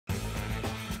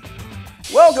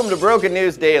Welcome to Broken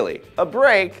News Daily, a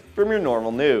break from your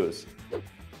normal news.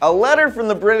 A letter from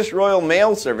the British Royal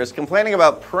Mail Service complaining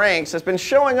about pranks has been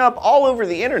showing up all over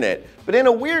the internet, but in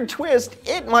a weird twist,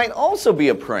 it might also be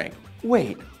a prank.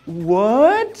 Wait,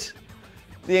 what?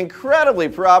 The incredibly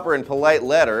proper and polite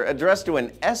letter, addressed to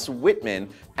an S. Whitman,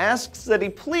 asks that he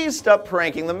please stop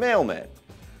pranking the mailman.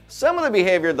 Some of the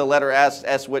behavior the letter asks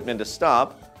S. Whitman to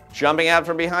stop: jumping out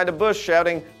from behind a bush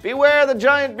shouting, "Beware the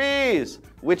giant bees!"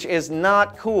 which is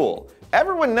not cool.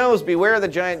 Everyone knows "Beware the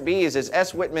giant bees" is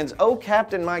S. Whitman's "Oh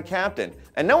Captain, my Captain,"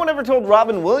 and no one ever told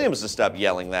Robin Williams to stop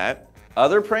yelling that.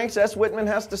 Other pranks S. Whitman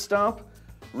has to stop: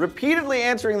 repeatedly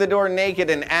answering the door naked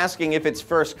and asking if it's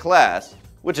first class,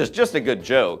 which is just a good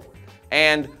joke,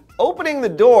 and opening the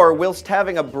door whilst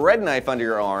having a bread knife under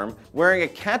your arm, wearing a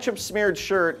ketchup-smeared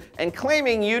shirt, and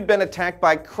claiming you'd been attacked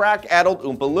by crack-addled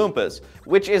Oompah Loompas,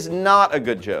 which is not a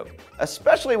good joke,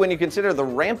 especially when you consider the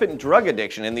rampant drug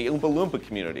addiction in the Oompah Loompa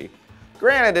community.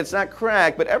 Granted, it's not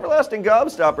crack, but everlasting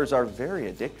gobstoppers are very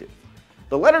addictive.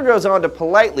 The letter goes on to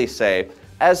politely say,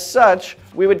 "As such,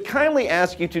 we would kindly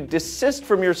ask you to desist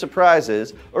from your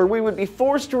surprises, or we would be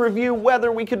forced to review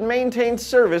whether we could maintain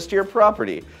service to your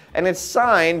property," and it's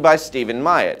signed by Stephen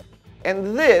Myatt.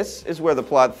 And this is where the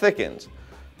plot thickens.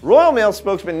 Royal Mail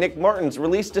spokesman Nick Martins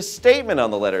released a statement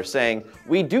on the letter saying,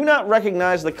 "We do not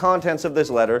recognize the contents of this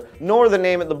letter, nor the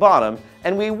name at the bottom,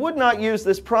 and we would not use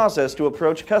this process to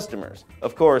approach customers.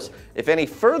 Of course, if any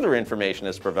further information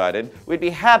is provided, we'd be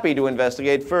happy to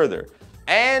investigate further."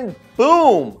 And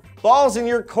boom! Balls in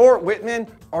your court, Whitman.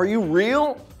 Are you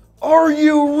real? Are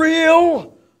you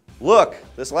real? Look,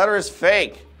 this letter is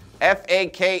fake.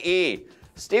 F-A-K-E.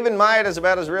 Stephen Myatt is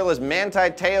about as real as Manti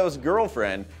Te'o's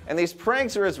girlfriend, and these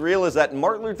pranks are as real as that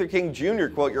Martin Luther King Jr.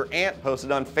 quote your aunt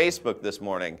posted on Facebook this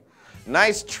morning.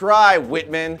 Nice try,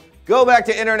 Whitman. Go back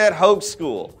to internet hoax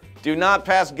school. Do not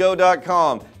pass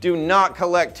go.com. Do not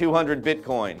collect 200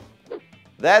 Bitcoin.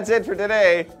 That's it for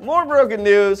today. More broken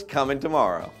news coming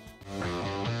tomorrow.